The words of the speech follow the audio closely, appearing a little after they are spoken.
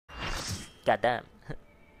Goddamn.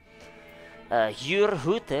 Your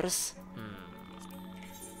Hooters.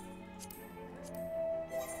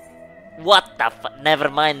 What the fuck? Never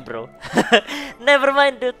mind, bro. Never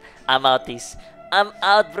mind, dude. I'm out, this. I'm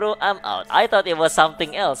out, bro. I'm out. I thought it was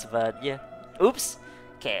something else, but yeah. Oops.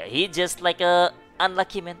 Okay, he just like a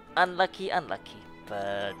unlucky man. Unlucky, unlucky.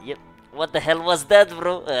 But yep. What the hell was that,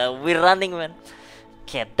 bro? We're running, man.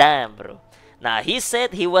 Okay, damn, bro. Now he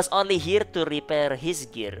said he was only here to repair his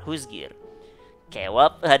gear. Whose gear? Okay,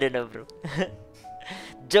 well, I don't know, bro.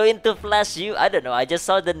 Join to flash you. I don't know. I just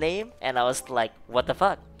saw the name and I was like, what the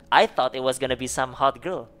fuck? I thought it was gonna be some hot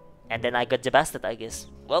girl. And then I got Jebaited, I guess.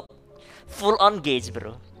 Well, full on gauge,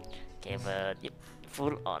 bro. Okay, but yep,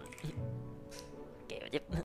 full on. Okay, yep.